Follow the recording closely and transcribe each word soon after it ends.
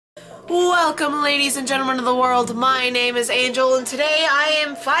Welcome, ladies and gentlemen of the world. My name is Angel, and today I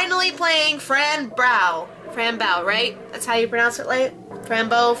am finally playing Fran Bow. Fran Bow, right? That's how you pronounce it, like? Fran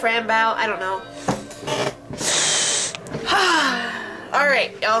Bow, Fran Bow, I don't know.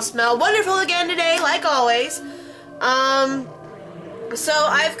 Alright, y'all smell wonderful again today, like always. So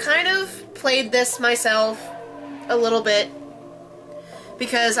I've kind of played this myself a little bit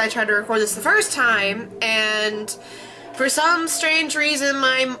because I tried to record this the first time, and for some strange reason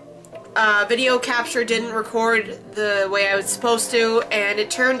my video capture didn't record the way I was supposed to, and it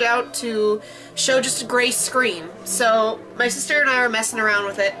turned out to show just a gray screen. So my sister and I were messing around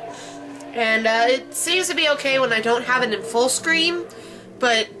with it, and it seems to be okay when I don't have it in full screen,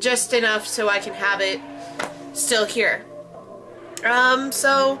 but just enough so I can have it still here.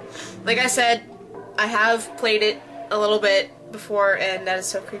 So like I said, I have played it a little bit before, and that is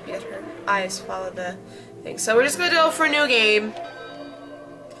so creepy that her eyes follow the thing. So we're just gonna go for a new game.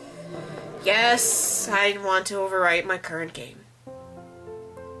 Yes, I want to overwrite my current game.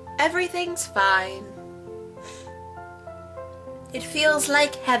 Everything's fine. It feels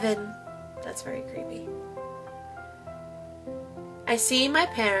like heaven. That's very creepy. I see my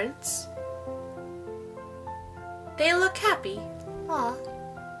parents. They look happy. Aw,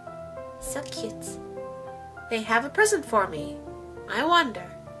 so cute. They have a present for me. I wonder.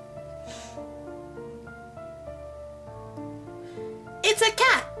 It's a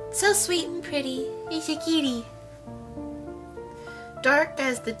cat! So sweet and pretty. He's a kitty. Dark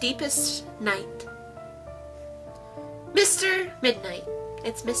as the deepest night. Mr. Midnight.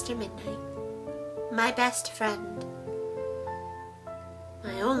 It's Mr. Midnight. My best friend.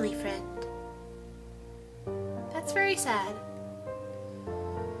 My only friend. That's very sad.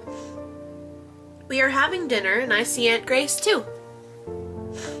 We are having dinner, and I see Aunt Grace too.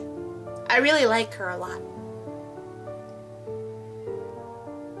 I really like her a lot.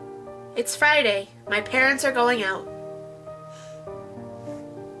 It's Friday. My parents are going out.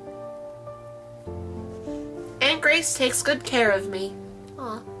 Aunt Grace takes good care of me.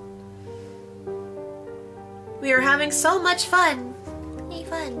 Aw. We are having so much fun. Hey,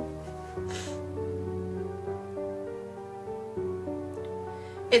 fun.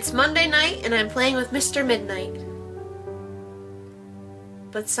 It's Monday night and I'm playing with Mr. Midnight.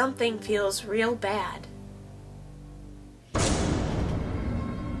 But something feels real bad.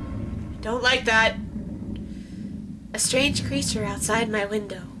 Don't like that. A strange creature outside my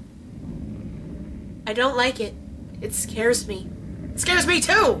window. I don't like it. It scares me. It scares me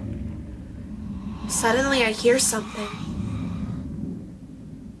too! Suddenly I hear something.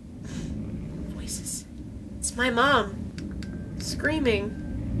 Voices. It's my mom. Screaming.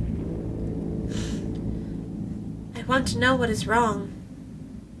 I want to know what is wrong.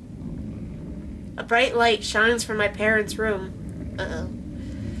 A bright light shines from my parents' room. Uh-oh.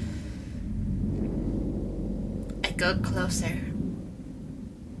 Go closer.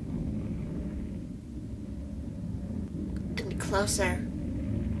 And closer.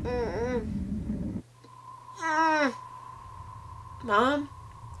 Mom?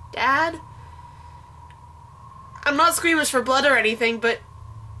 Dad? I'm not screaming for blood or anything, but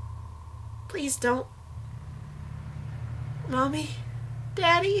please don't. Mommy?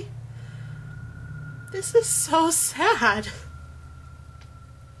 Daddy? This is so sad.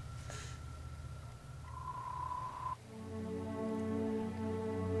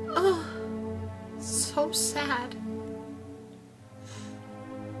 Oh, so sad.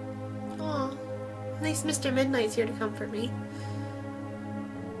 Oh, at least Mr. Midnight's here to comfort me.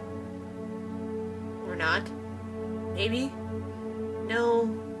 Or not. Maybe.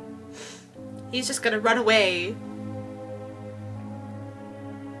 No. He's just gonna run away.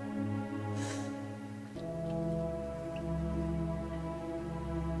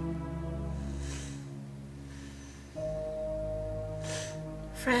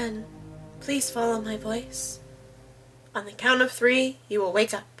 Fran, please follow my voice. On the count of 3, you will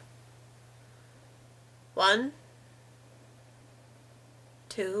wake up. 1,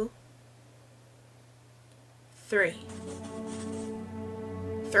 2, 3.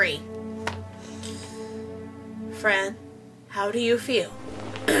 3. Fran, how do you feel?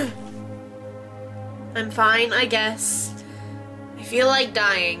 I'm fine, I guess. I feel like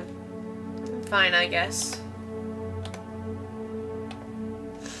dying. I'm fine, I guess.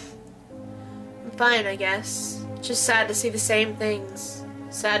 Fine, I guess. Just sad to see the same things.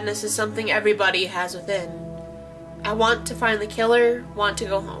 Sadness is something everybody has within. I want to find the killer, want to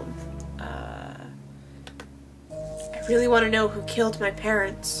go home. I really want to know who killed my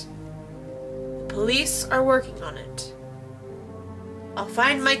parents. The police are working on it. I'll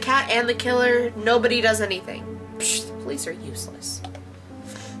find my cat and the killer. Nobody does anything. Psh, the police are useless.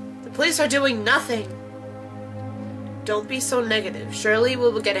 The police are doing nothing. Don't be so negative. Surely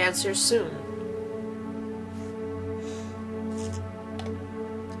we will get answers soon.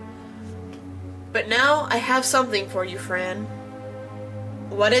 But now I have something for you, Fran.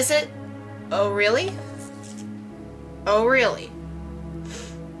 What is it? Oh, really? Oh, really?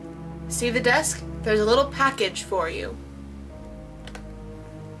 See the desk? There's a little package for you.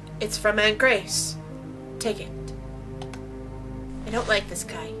 It's from Aunt Grace. Take it. I don't like this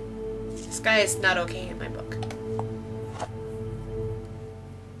guy. This guy is not okay in my book.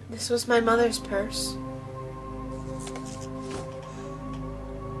 This was my mother's purse.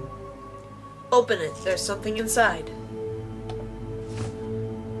 Open it. There's something inside.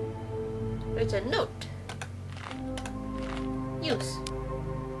 It's a note. Use.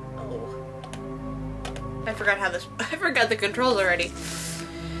 Oh. I forgot the controls already.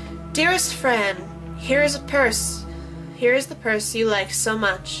 Dearest Fran, here is a purse. Here is the purse you like so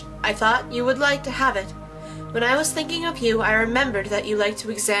much. I thought you would like to have it. When I was thinking of you, I remembered that you like to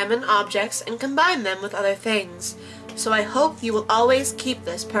examine objects and combine them with other things. So I hope you will always keep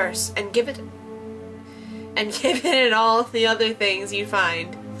this purse and give it and all the other things you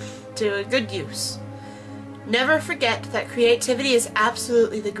find to a good use. Never forget that creativity is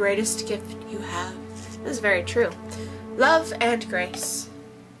absolutely the greatest gift you have. This is very true. Love and Grace.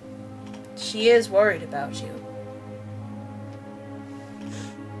 She is worried about you.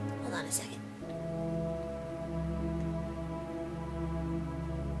 Hold on a second.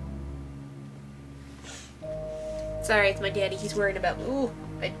 Sorry, it's my daddy. He's worried about me. Ooh,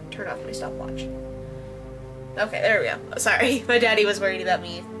 I turned off my stopwatch. Okay, there we go. Sorry, my daddy was worried about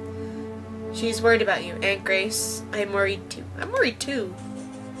me. She's worried about you, Aunt Grace. I'm worried too. I'm worried too.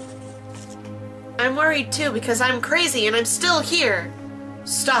 I'm worried too because I'm crazy and I'm still here.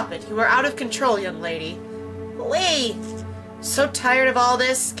 Stop it. You are out of control, young lady. Wait. So tired of all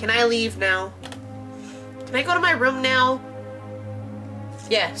this. Can I leave now? Can I go to my room now?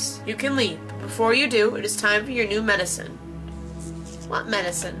 Yes, you can leave. But before you do, it is time for your new medicine. What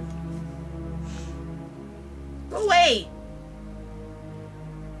medicine? Go away.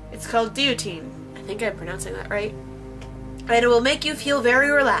 It's called Guillotine. I think I'm pronouncing that right. And it will make you feel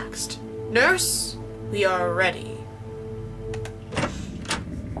very relaxed. Nurse, we are ready.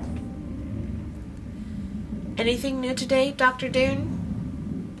 Anything new today, Dr.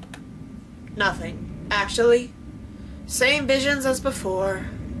 Dune? Nothing, actually. Same visions as before.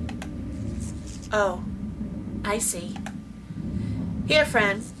 Oh, I see. Here,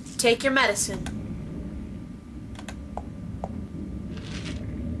 Fran, take your medicine.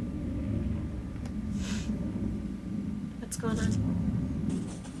 What's going on?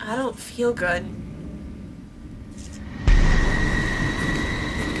 I don't feel good.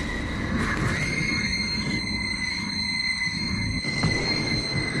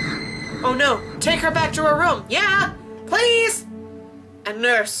 Oh no, take her back to her room. Yeah, please. And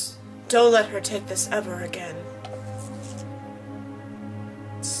nurse, don't let her take this ever again.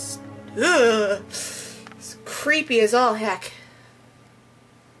 Ugh. It's creepy as all heck.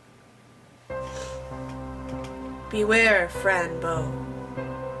 Beware, Fran Bow.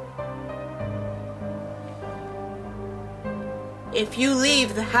 If you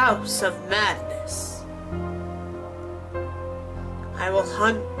leave the house of madness, I will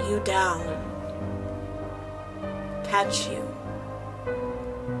hunt you down, catch you,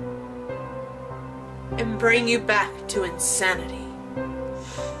 and bring you back to insanity.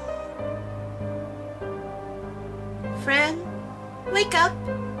 Fran, wake up.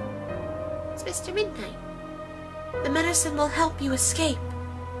 It's Mr. Midnight. The medicine will help you escape.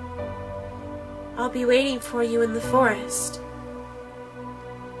 I'll be waiting for you in the forest.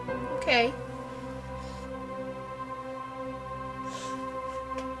 Okay.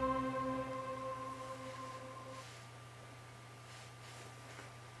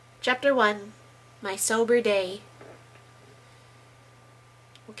 Chapter 1. My Sober Day.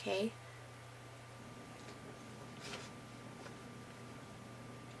 Okay.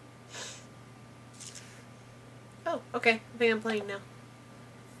 Oh, okay. I think I'm playing now.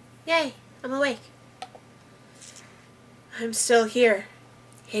 Yay! I'm awake. I'm still here.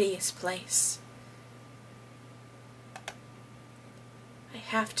 Hideous place. I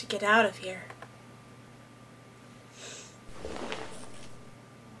have to get out of here.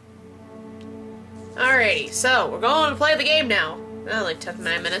 Alrighty, so we're going to play the game now. That only took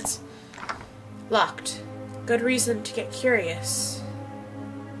 9 minutes. Locked. Good reason to get curious.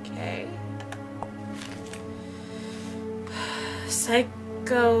 Okay.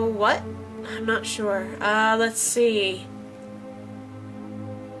 Psycho what? I'm not sure. Let's see.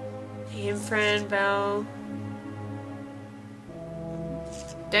 Name Fran Bow.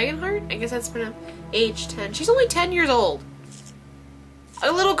 Dagenhart? I guess that's pronounced. Age 10. She's only 10 years old.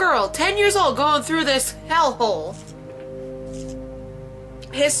 A little girl, 10 years old, going through this hellhole.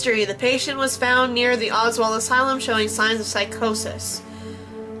 History. The patient was found near the Oswald Asylum showing signs of psychosis.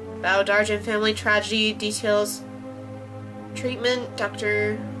 Bow Dargent family tragedy details. Treatment.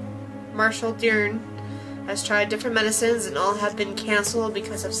 Dr. Marshall Dearn has tried different medicines and all have been cancelled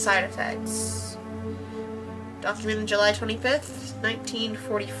because of side effects. Documented July 25th,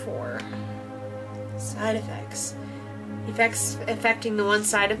 1944. Side effects. Effects affecting the one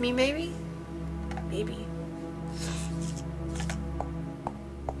side of me, maybe? Maybe.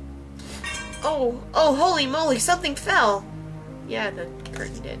 Oh, holy moly, something fell! Yeah, the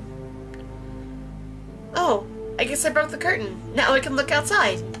curtain did. Oh, I guess I broke the curtain. Now I can look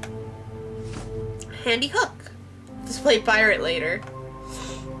outside. Handy hook. Just play pirate later.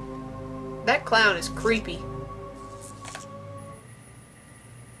 That clown is creepy.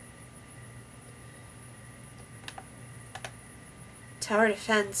 Tower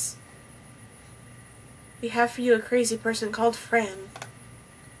defense. We have for you a crazy person called Fran.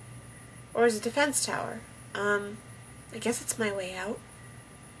 Or is it defense tower? I guess it's my way out.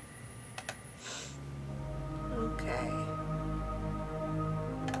 Okay.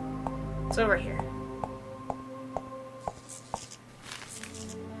 It's over here.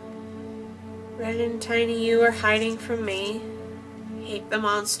 Red and Tiny, you are hiding from me. Hate the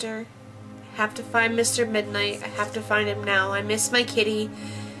monster. Have to find Mr. Midnight. I have to find him now. I miss my kitty.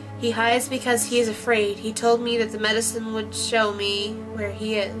 He hides because he is afraid. He told me that the medicine would show me where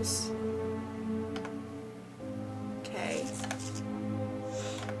he is. Okay.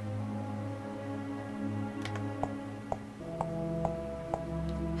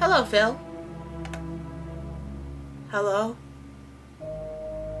 Hello, Phil. Hello.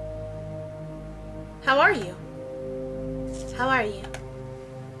 How are you? How are you?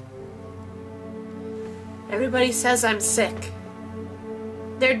 Everybody says I'm sick.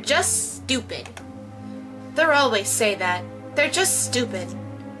 They're just stupid. They'll always say that. They're just stupid.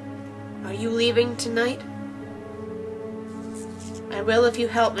 Are you leaving tonight? I will if you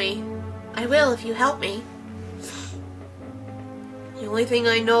help me. I will if you help me. The only thing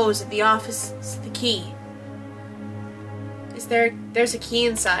I know is that the office is the key. There's a key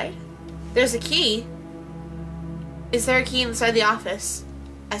inside? There's a key? Is there a key inside the office?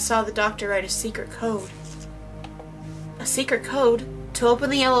 I saw the doctor write a secret code. A secret code? To open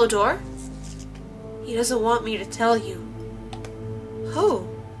the yellow door? He doesn't want me to tell you. Who?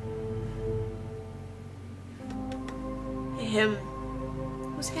 Him.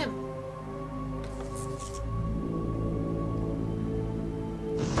 Who's him?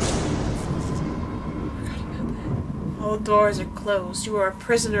 All doors are closed. You are a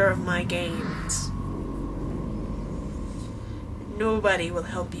prisoner of my games. Nobody will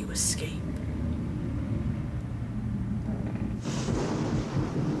help you escape.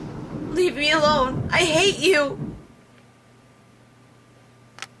 Leave me alone. I hate you.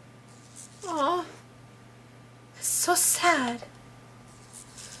 Aw. It's so sad.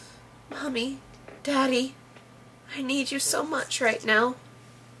 Mommy, Daddy, I need you so much right now.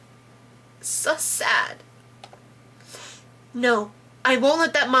 It's so sad. No, I won't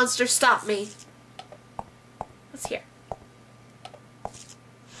let that monster stop me. What's here?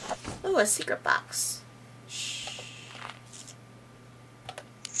 Oh, a secret box. Shh.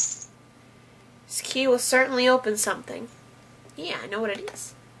 This key will certainly open something. Yeah, I know what it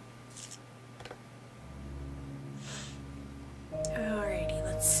is. Alrighty,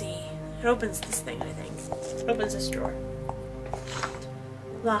 let's see. It opens this thing, I think. It opens this drawer.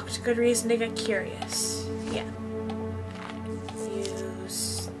 Locked. Good reason to get curious. Yeah.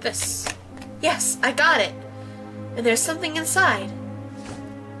 Use this. Yes, I got it! And there's something inside.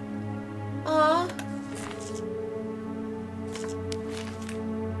 Aww.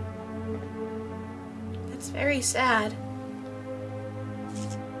 That's very sad.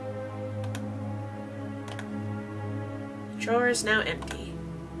 The drawer is now empty.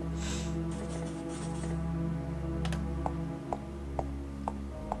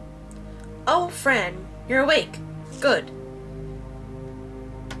 Oh, Fran, you're awake. Good.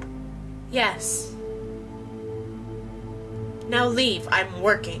 Yes. Now leave, I'm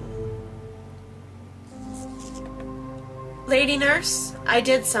working. Lady nurse, I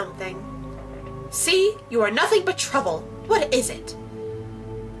did something. See? You are nothing but trouble. What is it?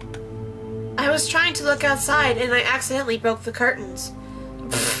 I was trying to look outside and I accidentally broke the curtains.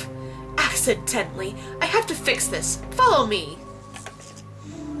 Pfft, accidentally. I have to fix this. Follow me.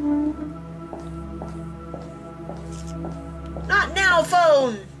 Not now,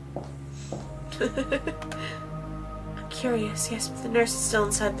 phone! I'm curious. Yes, but the nurse is still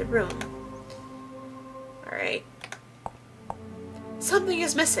inside the room. Alright. Something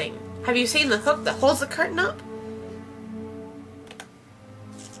is missing. Have you seen the hook that holds the curtain up?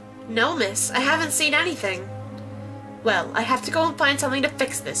 No, miss. I haven't seen anything. Well, I have to go and find something to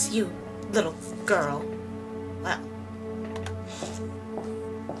fix this, you little girl. Well.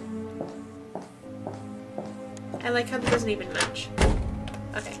 I like how that doesn't even match.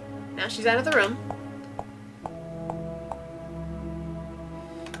 Okay, now she's out of the room.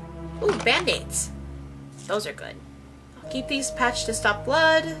 Ooh, band-aids. Those are good. I'll keep these patched to stop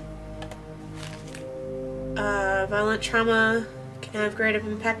blood. Violent trauma can have great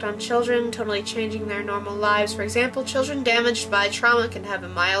impact on children, totally changing their normal lives. For example, children damaged by trauma can have a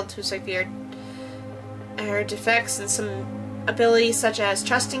mild to severe defects in some abilities such as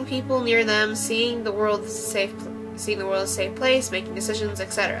trusting people near them, seeing the world as a safe place, making decisions,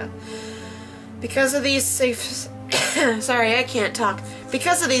 etc. Because of these sorry, I can't talk.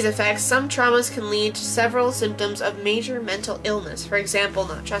 Because of these effects, some traumas can lead to several symptoms of major mental illness. For example,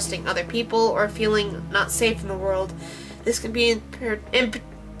 not trusting other people or feeling not safe in the world. This can be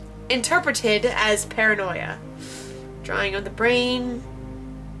interpreted as paranoia. Drawing of the brain.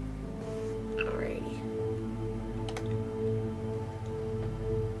 Alrighty.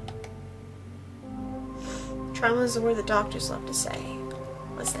 Trauma is the word the doctors love to say.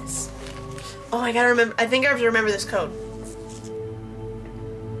 What's this? Oh, I gotta remember. I think I have to remember this code.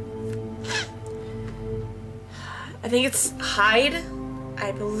 I think it's hide.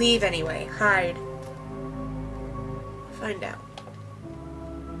 I believe anyway. Hide. Find out.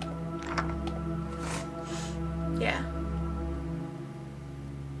 Yeah.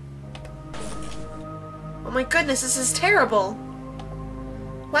 Oh my goodness, this is terrible.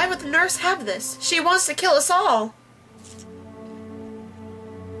 Why would the nurse have this? She wants to kill us all.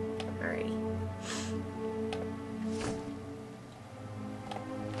 Alrighty.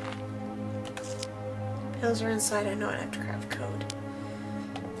 Pills are inside. I know I have to craft code.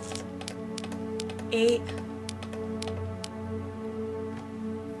 8.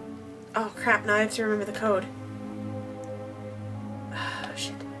 Oh crap, now I have to remember the code. Oh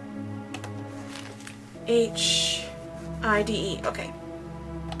shit. H-I-D-E. Okay.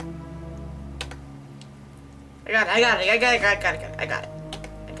 I got it. I got it. I got it.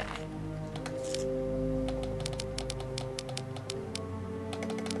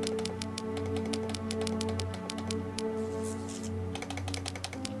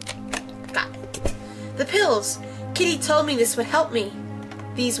 The pills! Kitty told me this would help me.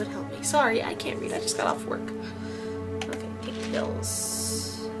 These would help me. Sorry, I can't read. I just got off work. Okay, take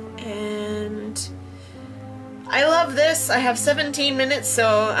pills. And I love this. I have 17 minutes,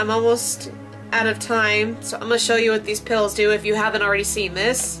 so I'm almost out of time. So I'm going to show you what these pills do if you haven't already seen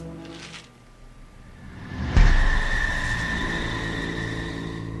this.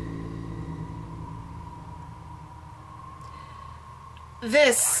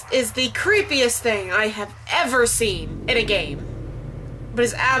 This is the creepiest thing I have ever seen in a game, but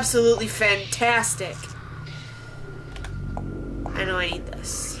it's absolutely fantastic. I know I need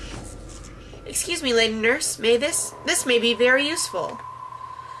this. Excuse me, lady nurse, this may be very useful.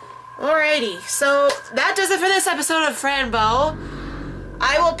 Alrighty, so that does it for this episode of Fran Bow.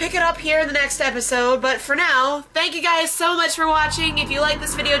 I will pick it up here in the next episode, but for now, thank you guys so much for watching. If you like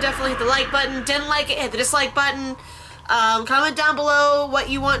this video, definitely hit the like button. Didn't like it, hit the dislike button. Comment down below what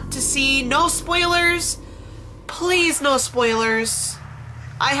you want to see. No spoilers. Please, no spoilers.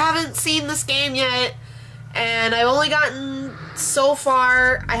 I haven't seen this game yet, and I've only gotten so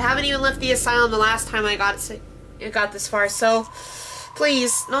far. I haven't even left the asylum the last time I got this far, so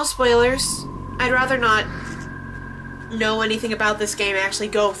please, no spoilers. I'd rather not know anything about this game and actually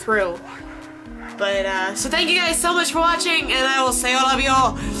go through. But, so thank you guys so much for watching, and I will see all of you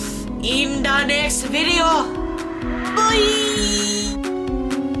in the next video. Bye!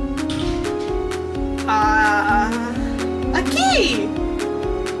 A key!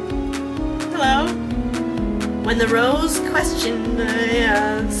 Hello? When the rose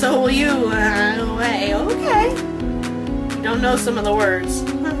questioned, so will you, away. Okay. You don't know some of the words.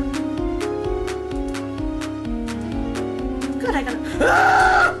 Good, I got it.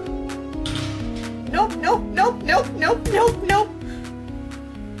 Ah! Nope, nope, nope, nope, nope, nope, nope.